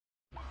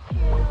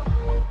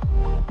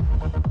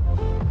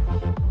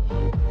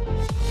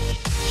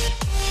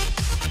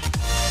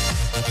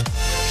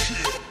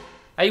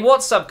Hey,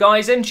 what's up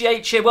guys?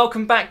 MGH here.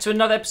 Welcome back to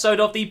another episode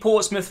of the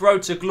Portsmouth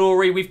Road to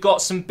Glory. We've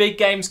got some big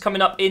games coming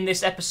up in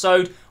this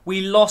episode. We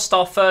lost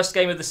our first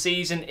game of the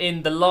season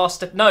in the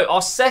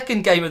our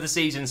second game of the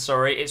season,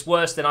 sorry. It's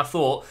worse than I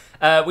thought.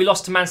 We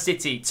lost to Man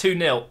City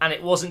 2-0 and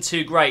it wasn't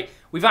too great.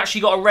 We've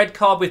actually got a red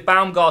card with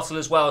Baumgartel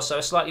as well, so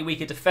a slightly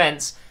weaker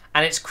defence.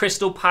 And it's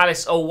Crystal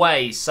Palace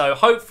away, so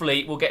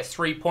hopefully we'll get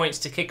 3 points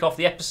to kick off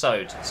the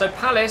episode. So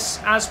Palace,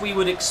 as we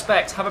would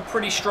expect, have a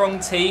pretty strong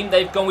team.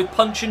 They've gone with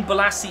Punchin,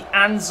 Bolasie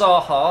and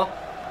Zaha.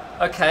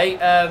 Okay,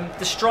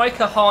 the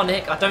striker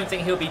Harnik, I don't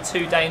think he'll be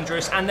too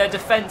dangerous, and their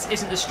defence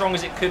isn't as strong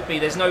as it could be.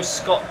 There's no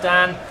Scott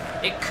Dan.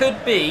 It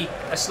could be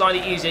a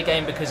slightly easier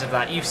game because of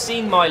that. You've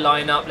seen my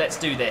lineup. Let's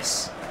do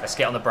this. Let's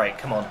get on the break.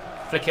 Come on,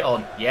 flick it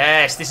on.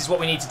 Yes, this is what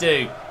we need to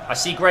do. I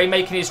see Gray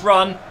making his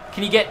run.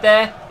 Can he get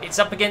there? It's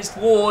up against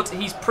Ward.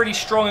 He's pretty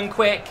strong and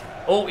quick.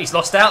 Oh, he's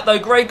lost out though.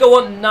 Gray, go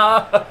on.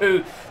 No,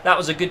 that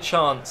was a good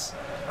chance.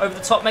 Over the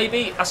top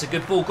maybe. That's a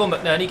good ball. Go on,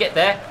 McNerney, get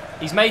there.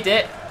 He's made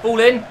it. Ball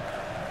in.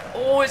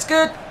 Oh, it's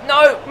good.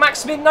 No,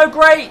 Maximin, no,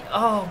 Gray.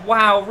 Oh,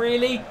 wow,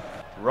 really?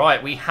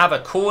 Right, we have a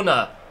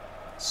corner.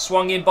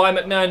 Swung in by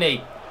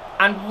McNerney.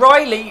 And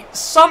Riley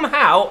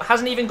somehow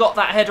hasn't even got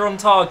that header on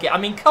target. I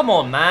mean, come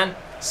on, man.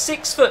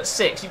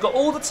 6'6". You've got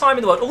all the time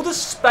in the world, all the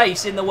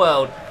space in the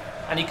world.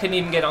 And he couldn't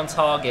even get on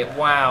target.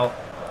 Wow.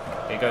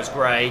 Here goes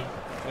Gray.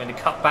 I'm going to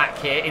cut back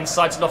here.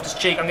 Inside to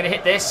Loftus-Cheek. I'm going to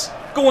hit this.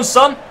 Go on,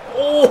 son.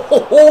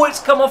 Oh, it's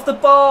come off the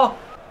bar.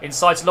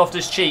 Inside to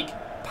Loftus-Cheek.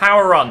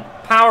 Power run.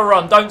 Power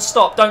run. Don't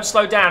stop. Don't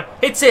slow down.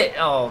 Hit it.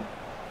 Oh,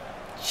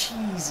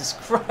 Jesus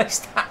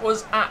Christ. That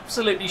was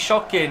absolutely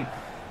shocking.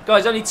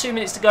 Guys, only 2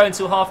 minutes to go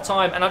until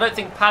half-time. And I don't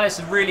think Palace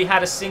have really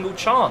had a single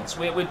chance.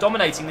 We're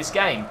dominating this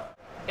game.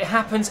 It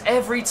happens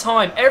every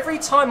time. Every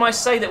time I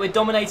say that we're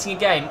dominating a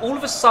game, all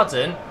of a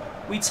sudden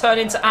we turn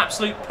into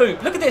absolute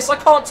poop. Look at this, I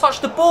can't touch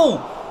the ball.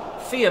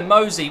 Fia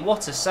Mosey,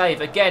 what a save.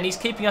 Again, he's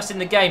keeping us in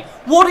the game.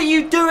 What are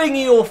you doing,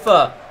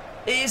 Iorfa?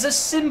 It is a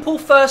simple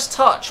first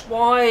touch.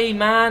 Why,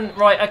 man?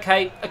 Right,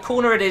 okay, a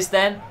corner it is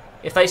then.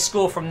 If they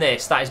score from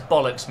this, that is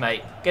bollocks,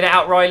 mate. Get it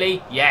out,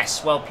 Riley.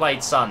 Yes, well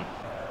played, son.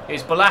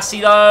 Here's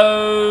Bolasie,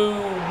 though.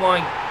 Oh, my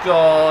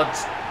God.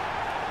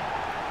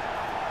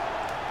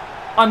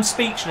 I'm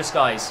speechless,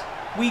 guys.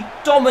 We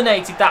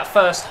dominated that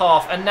first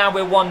half, and now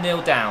we're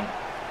 1-0 down.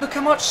 Look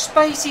how much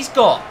space he's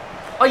got.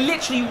 I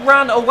literally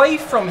ran away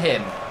from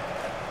him.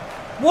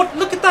 What?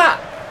 Look at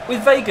that.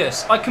 With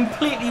Vegas, I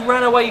completely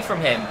ran away from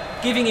him,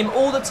 giving him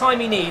all the time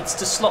he needs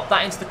to slot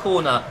that into the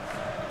corner.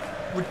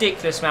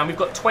 Ridiculous, man. We've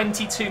got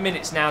 22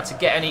 minutes now to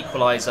get an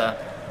equaliser.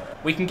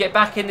 We can get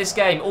back in this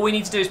game. All we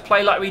need to do is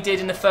play like we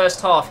did in the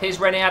first half. Here's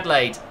René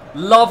Adelaide.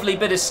 Lovely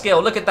bit of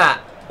skill. Look at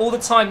that. All the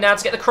time now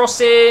to get the cross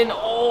in.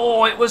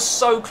 Oh, it was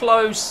so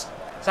close.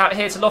 It's out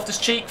here to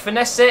Loftus-Cheek.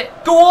 Finesse it.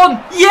 Go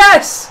on.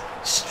 Yes!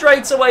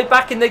 Straight away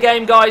back in the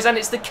game, guys, and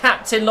it's the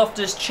captain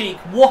Loftus-Cheek.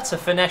 What a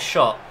finesse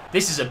shot.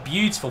 This is a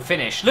beautiful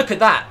finish. Look at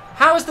that.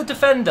 How has the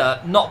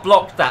defender not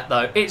blocked that,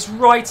 though? It's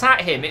right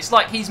at him. It's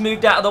like he's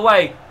moved out of the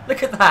way.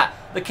 Look at that.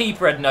 The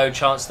keeper had no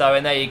chance, though,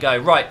 and there you go.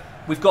 Right,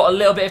 we've got a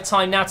little bit of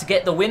time now to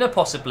get the winner,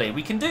 possibly.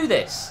 We can do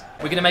this.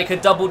 We're going to make a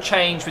double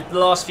change with the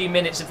last few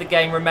minutes of the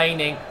game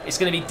remaining. It's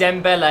going to be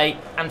Dembele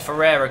and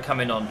Ferreira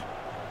coming on.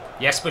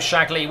 Yes,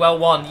 Bushagli, well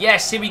won.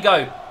 Yes, here we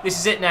go. This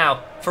is it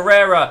now.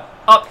 Ferreira.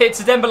 Up here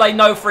to Dembele,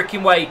 no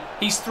freaking way.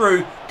 He's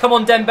through. Come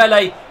on,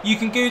 Dembele. You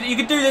can do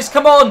this.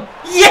 Come on.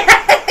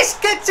 Yes!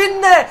 Get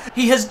in there.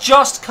 He has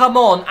just come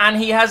on and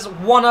he has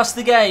won us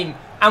the game.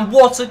 And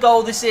what a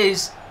goal this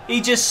is. He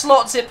just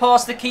slots it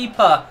past the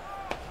keeper.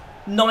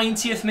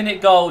 90th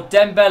minute goal.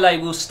 Dembele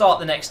will start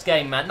the next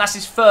game, man. That's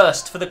his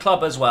first for the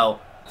club as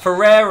well.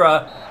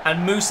 Ferreira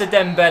and Moussa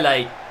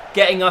Dembele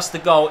getting us the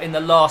goal in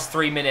the last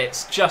 3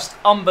 minutes. Just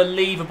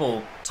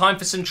unbelievable. Time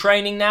for some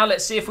training now.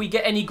 Let's see if we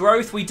get any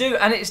growth. We do,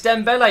 and it's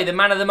Dembele, the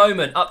man of the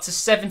moment, up to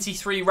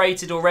 73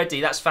 rated already.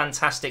 That's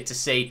fantastic to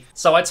see.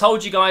 So I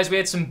told you guys we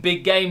had some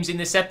big games in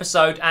this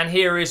episode, and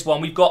here is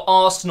one. We've got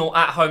Arsenal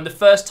at home. The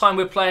first time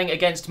we're playing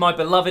against my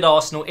beloved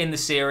Arsenal in the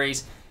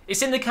series.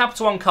 It's in the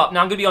Capital One Cup.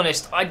 Now, I'm going to be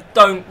honest, I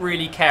don't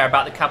really care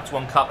about the Capital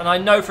One Cup, and I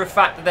know for a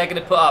fact that they're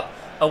going to put up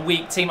a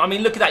weak team. I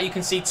mean, look at that. You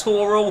can see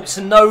Toral,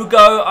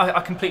 Sonogo. I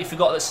completely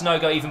forgot that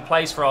Sonogo even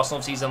plays for Arsenal.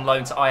 Obviously, he's on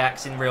loan to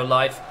Ajax in real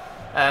life.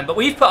 But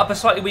we've put up a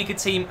slightly weaker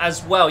team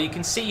as well. You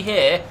can see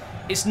here,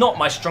 it's not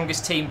my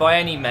strongest team by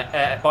any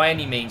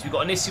means. We've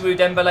got Anissiwu,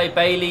 Dembele,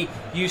 Bailey,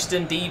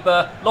 Houston,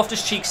 Diba.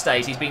 Loftus-Cheek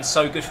stays. He's been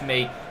so good for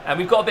me. And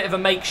we've got a bit of a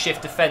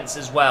makeshift defence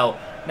as well.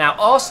 Now,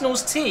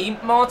 Arsenal's team,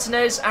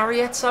 Martinez,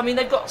 Arietta, I mean,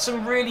 they've got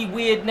some really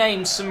weird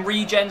names, some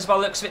regens by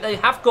the looks of it. They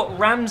have got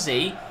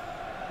Ramsey.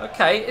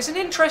 Okay, it's an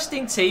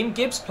interesting team.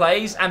 Gibbs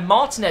plays and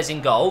Martinez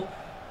in goal.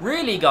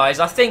 Really,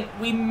 guys, I think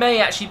we may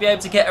actually be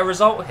able to get a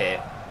result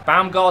here.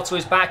 Baumgartel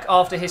is back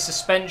after his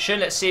suspension.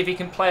 Let's see if he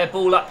can play a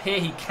ball up here.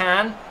 He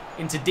can.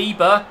 Into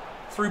Diba.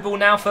 Through ball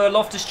now for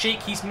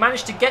Loftus-Cheek. He's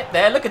managed to get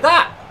there. Look at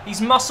that.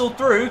 He's muscled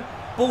through.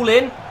 Ball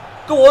in.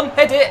 Go on,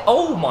 head it.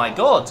 Oh, my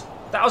God.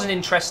 That was an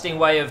interesting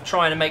way of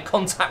trying to make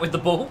contact with the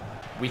ball.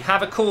 We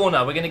have a corner.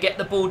 We're going to get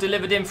the ball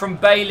delivered in from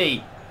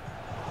Bailey.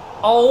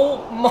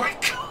 Oh my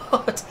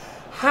God.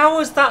 How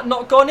has that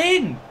not gone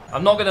in?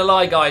 I'm not going to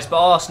lie, guys, but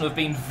Arsenal have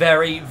been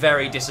very,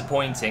 very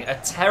disappointing. A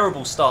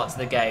terrible start to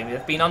the game.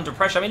 They've been under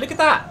pressure. I mean, look at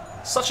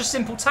that. Such a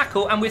simple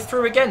tackle, and we're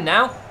through again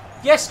now.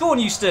 Yes, go on,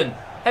 Houston.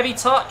 Heavy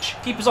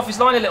touch. Keeper's off his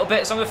line a little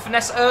bit, so I'm going to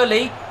finesse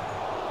early.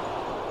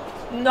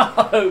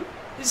 No.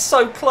 It's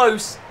so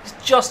close. It's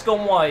just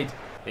gone wide.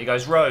 Here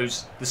goes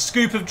Rose. The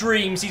scoop of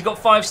dreams. He's got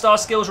 5-star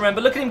skills, remember.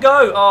 Look at him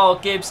go. Oh,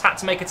 Gibbs had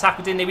to make a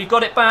tackle, didn't he? We've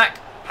got it back.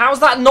 How's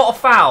that not a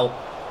foul?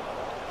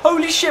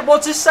 Holy shit,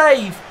 what a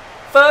save.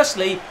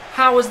 Firstly,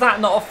 how was that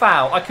not a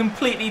foul? I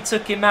completely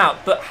took him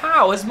out. But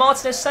how has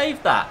Martinez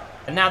saved that?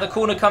 And now the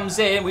corner comes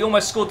in. We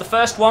almost scored the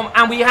first one.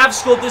 And we have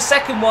scored the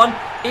second one.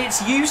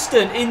 It's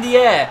Houston in the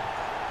air.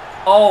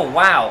 Oh,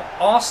 wow.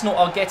 Arsenal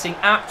are getting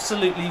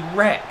absolutely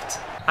wrecked.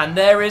 And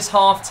there is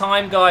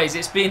half-time, guys.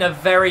 It's been a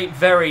very,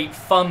 very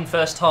fun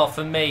first half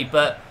for me.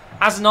 But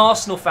as an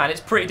Arsenal fan,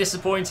 it's pretty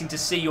disappointing to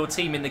see your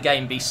team in the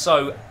game be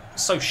so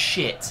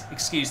shit.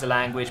 Excuse the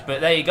language.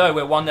 But there you go.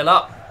 We're 1-0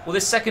 up. Well,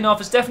 this second half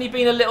has definitely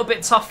been a little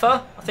bit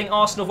tougher. I think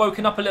Arsenal have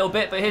woken up a little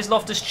bit. But here's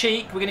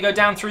Loftus-Cheek. We're going to go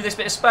down through this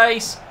bit of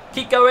space.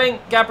 Keep going.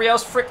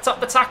 Gabriel's fricked up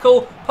the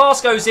tackle. Pass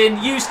goes in.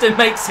 Houston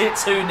makes it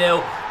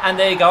 2-0. And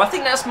there you go. I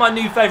think that's my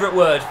new favourite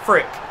word,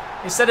 frick.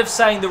 Instead of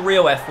saying the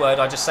real F word,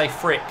 I just say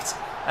fricked.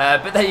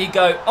 But there you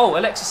go. Oh,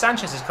 Alexis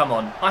Sanchez has come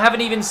on. I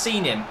haven't even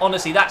seen him.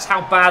 Honestly, that's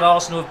how bad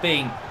Arsenal have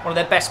been. One of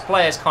their best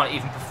players can't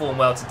even perform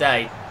well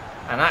today.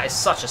 And that is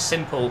such a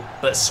simple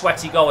but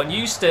sweaty goal. And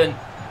Houston,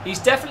 he's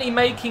definitely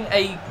making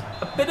a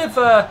bit of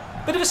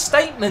a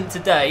statement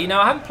today. You know,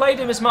 I haven't played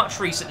him as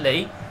much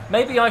recently.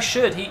 Maybe I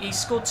should. He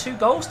scored 2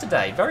 goals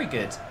today. Very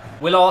good.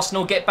 Will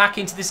Arsenal get back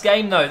into this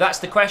game, though? That's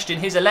the question.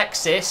 Here's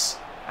Alexis.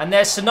 And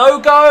there's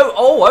Sanogo.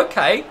 Oh,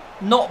 okay.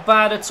 Not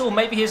bad at all.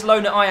 Maybe his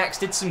loan at Ajax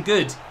did some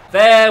good.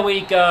 There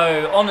we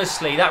go.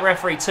 Honestly, that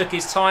referee took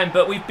his time,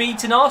 but we've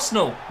beaten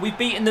Arsenal. We've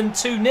beaten them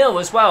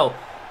 2-0 as well.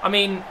 I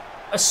mean,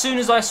 as soon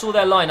as I saw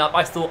their lineup,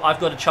 I thought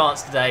I've got a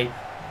chance today.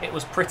 It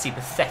was pretty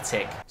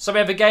pathetic. So we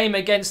have a game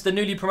against the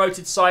newly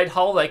promoted side,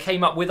 Hull. They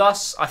came up with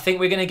us. I think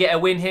we're going to get a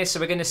win here, so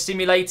we're going to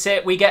simulate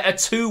it. We get a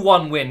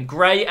 2-1 win.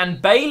 Gray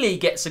and Bailey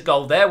gets a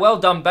goal there. Well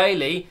done,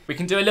 Bailey. We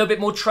can do a little bit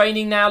more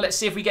training now. Let's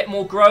see if we get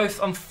more growth.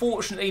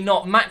 Unfortunately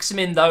not.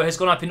 Maximin, though, has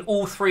gone up in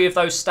all 3 of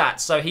those stats,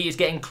 so he is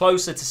getting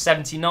closer to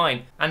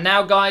 79. And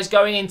now, guys,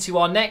 going into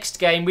our next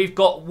game, we've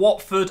got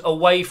Watford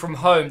away from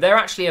home. They're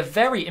actually a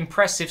very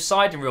impressive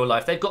side in real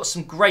life. They've got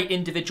some great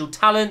individual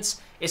talents.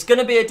 It's going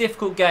to be a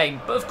difficult game,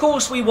 but of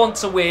course we want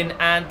to win,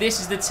 and this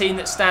is the team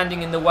that's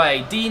standing in the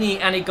way. Dini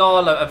and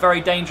Igalo, a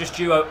very dangerous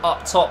duo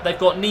up top. They've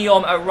got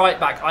Neom at right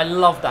back. I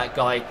love that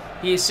guy.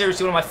 He is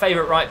seriously one of my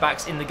favourite right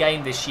backs in the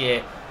game this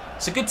year.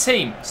 It's a good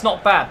team. It's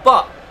not bad,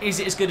 but is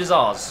it as good as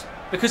ours?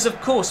 Because,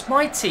 of course,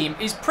 my team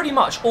is pretty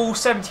much all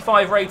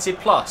 75 rated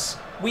plus.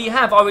 We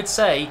have, I would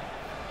say,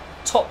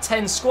 top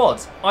 10 squad.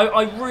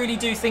 I really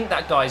do think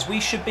that, guys. We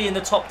should be in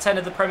the top 10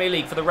 of the Premier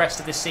League for the rest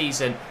of this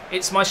season.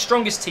 It's my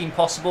strongest team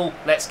possible.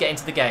 Let's get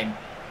into the game.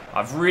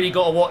 I've really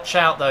got to watch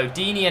out, though.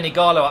 Dini and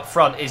Igalo up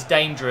front is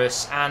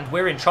dangerous, and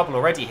we're in trouble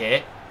already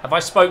here. Have I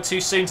spoke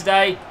too soon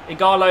today?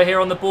 Igalo here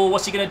on the ball.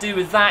 What's he going to do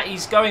with that?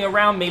 He's going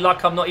around me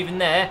like I'm not even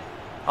there.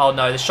 Oh,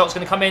 no. The shot's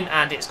going to come in,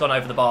 and it's gone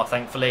over the bar,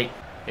 thankfully.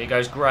 Here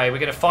goes Gray. We're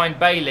going to find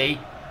Bailey.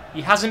 He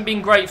hasn't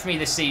been great for me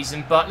this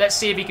season, but let's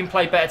see if he can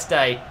play better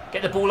today.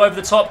 Get the ball over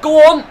the top. Go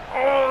on!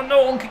 Oh,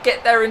 no one could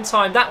get there in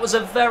time. That was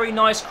a very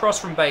nice cross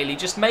from Bailey.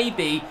 Just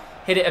maybe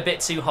hit it a bit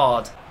too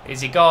hard.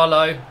 Here's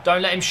Igalo.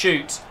 Don't let him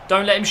shoot.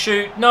 Don't let him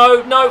shoot.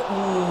 No, no.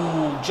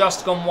 Ooh,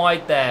 just gone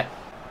wide there.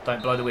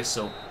 Don't blow the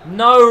whistle.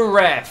 No,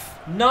 ref.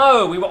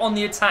 No, we were on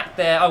the attack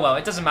there. Oh, well,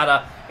 it doesn't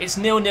matter. It's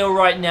 0-0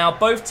 right now.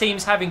 Both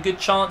teams having good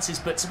chances,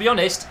 but to be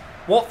honest,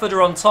 Watford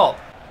are on top.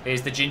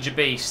 Here's the Ginger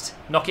Beast.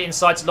 Knock it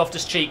inside to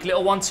Loftus-Cheek.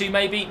 Little 1-2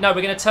 maybe. No,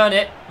 we're going to turn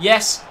it.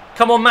 Yes.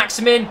 Come on,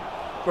 Maximin.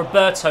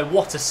 Roberto,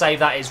 what a save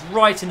that is.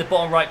 Right in the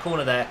bottom right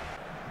corner there.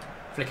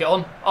 Flick it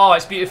on. Oh,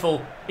 it's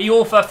beautiful.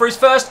 Iorfa for his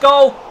first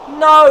goal.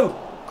 No.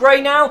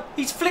 Gray now.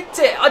 He's flicked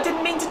it. I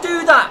didn't mean to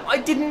do that. I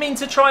didn't mean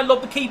to try and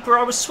lob the keeper.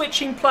 I was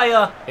switching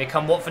player. Here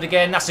come Watford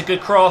again. That's a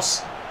good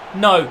cross.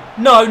 No.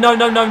 No, no,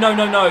 no, no, no,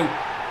 no, no.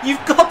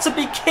 You've got to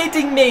be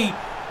kidding me.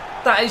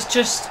 That is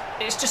just...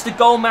 It's just a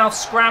goal-mouth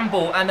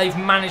scramble, and they've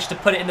managed to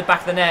put it in the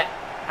back of the net.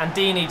 And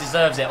Dini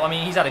deserves it. I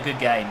mean, he's had a good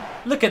game.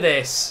 Look at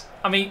this.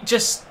 I mean,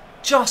 just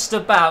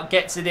about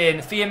gets it in.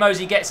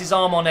 Fiamosi gets his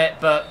arm on it,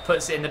 but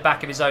puts it in the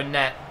back of his own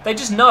net. They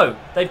just know.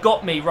 They've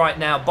got me right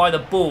now by the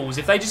balls.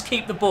 If they just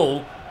keep the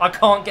ball, I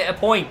can't get a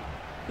point.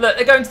 Look,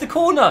 they're going to the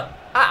corner.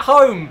 At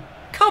home.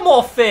 Come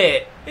off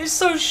it. It's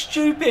so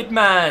stupid,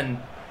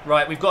 man.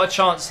 Right, we've got a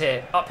chance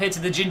here. Up here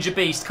to the Ginger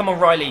Beast. Come on,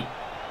 Riley.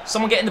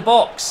 Someone get in the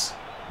box.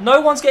 No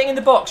one's getting in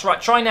the box.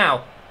 Right, try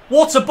now.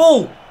 What a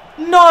ball.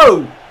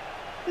 No.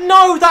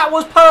 No, that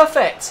was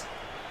perfect.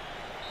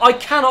 I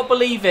cannot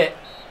believe it.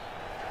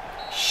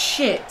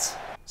 Shit.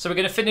 So we're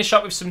going to finish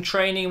up with some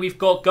training. We've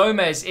got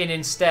Gomez in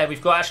instead.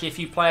 We've got actually a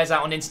few players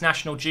out on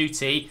international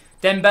duty.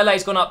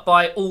 Dembele's gone up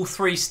by all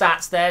 3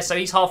 stats there, so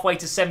he's halfway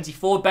to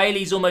 74.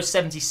 Bailey's almost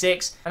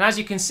 76. And as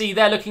you can see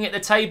there, looking at the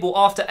table,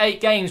 after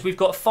 8 games, we've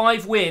got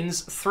 5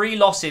 wins, 3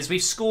 losses.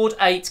 We've scored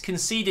 8,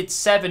 conceded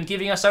 7,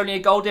 giving us only a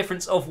goal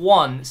difference of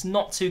 1. It's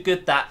not too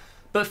good, that.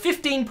 But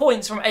 15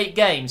 points from 8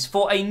 games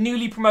for a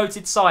newly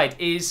promoted side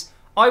is,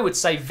 I would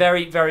say,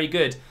 very, very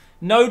good.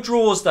 No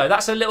draws, though.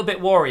 That's a little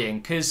bit worrying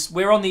because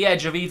we're on the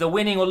edge of either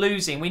winning or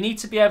losing. We need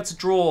to be able to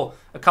draw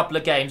a couple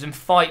of games and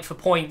fight for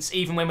points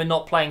even when we're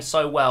not playing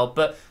so well.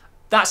 But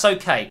that's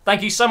okay.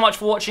 Thank you so much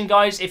for watching,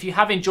 guys. If you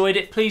have enjoyed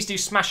it, please do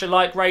smash a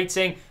like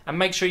rating and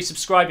make sure you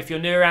subscribe if you're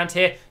new around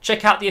here.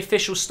 Check out the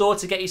official store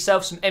to get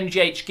yourself some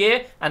MGH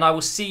gear, and I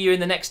will see you in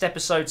the next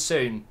episode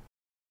soon.